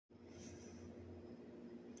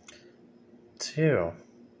too.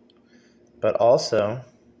 But also,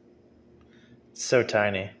 it's so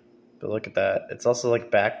tiny. But look at that. It's also like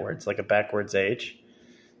backwards, like a backwards H,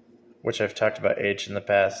 which I've talked about H in the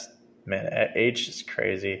past. Man, H is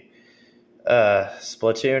crazy.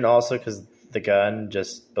 Splatoon also because the gun,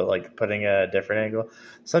 but like putting a different angle.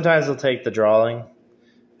 Sometimes they'll take the drawing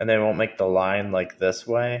and they won't make the line like this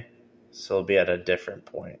way. So it'll be at a different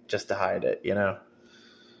point just to hide it, you know?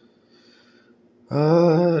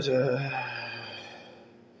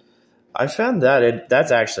 I found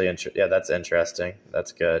that's actually yeah, that's interesting.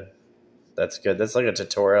 That's good. That's good. That's like a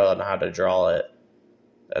tutorial on how to draw it.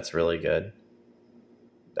 That's really good.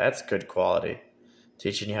 That's good quality.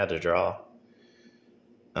 Teaching you how to draw.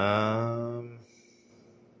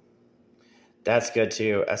 That's good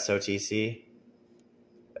too. SOTC.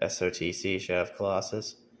 SOTC, Shadow of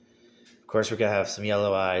Colossus. Of course, we're going to have some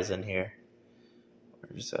yellow eyes in here.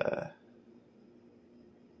 Where's, oh,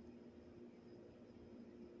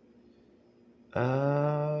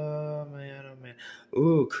 man, oh, man.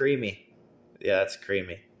 Ooh, creamy. Yeah, that's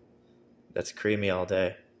creamy. That's creamy all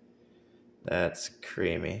day. That's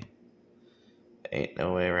creamy. Ain't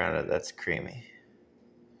no way around it. That's creamy.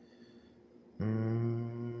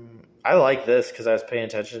 I like this because I was paying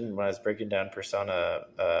attention when I was breaking down Persona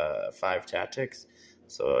 5 Tactics.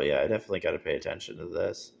 So yeah, I definitely got to pay attention to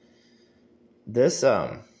this. This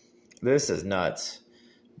is nuts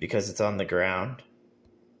because it's on the ground.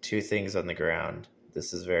 Two things on the ground.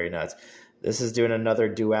 This is very nuts. This is doing another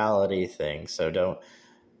duality thing. So don't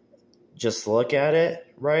just look at it,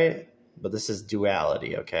 right? But this is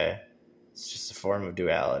duality, okay? It's just a form of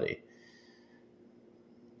duality.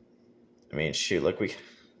 I mean, shoot, look, we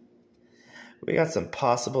got some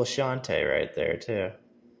possible Shantae right there, too.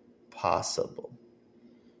 Possible.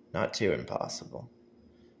 Not too impossible.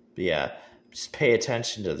 But yeah, just pay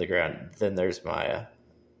attention to the ground. Then there's Maya.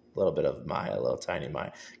 A little bit of Maya, a little tiny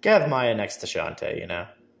Maya. Gotta have Maya next to Shantae, you know?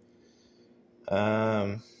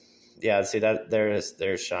 Yeah, see, there's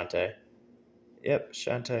Shantae. Yep,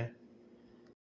 Shantae.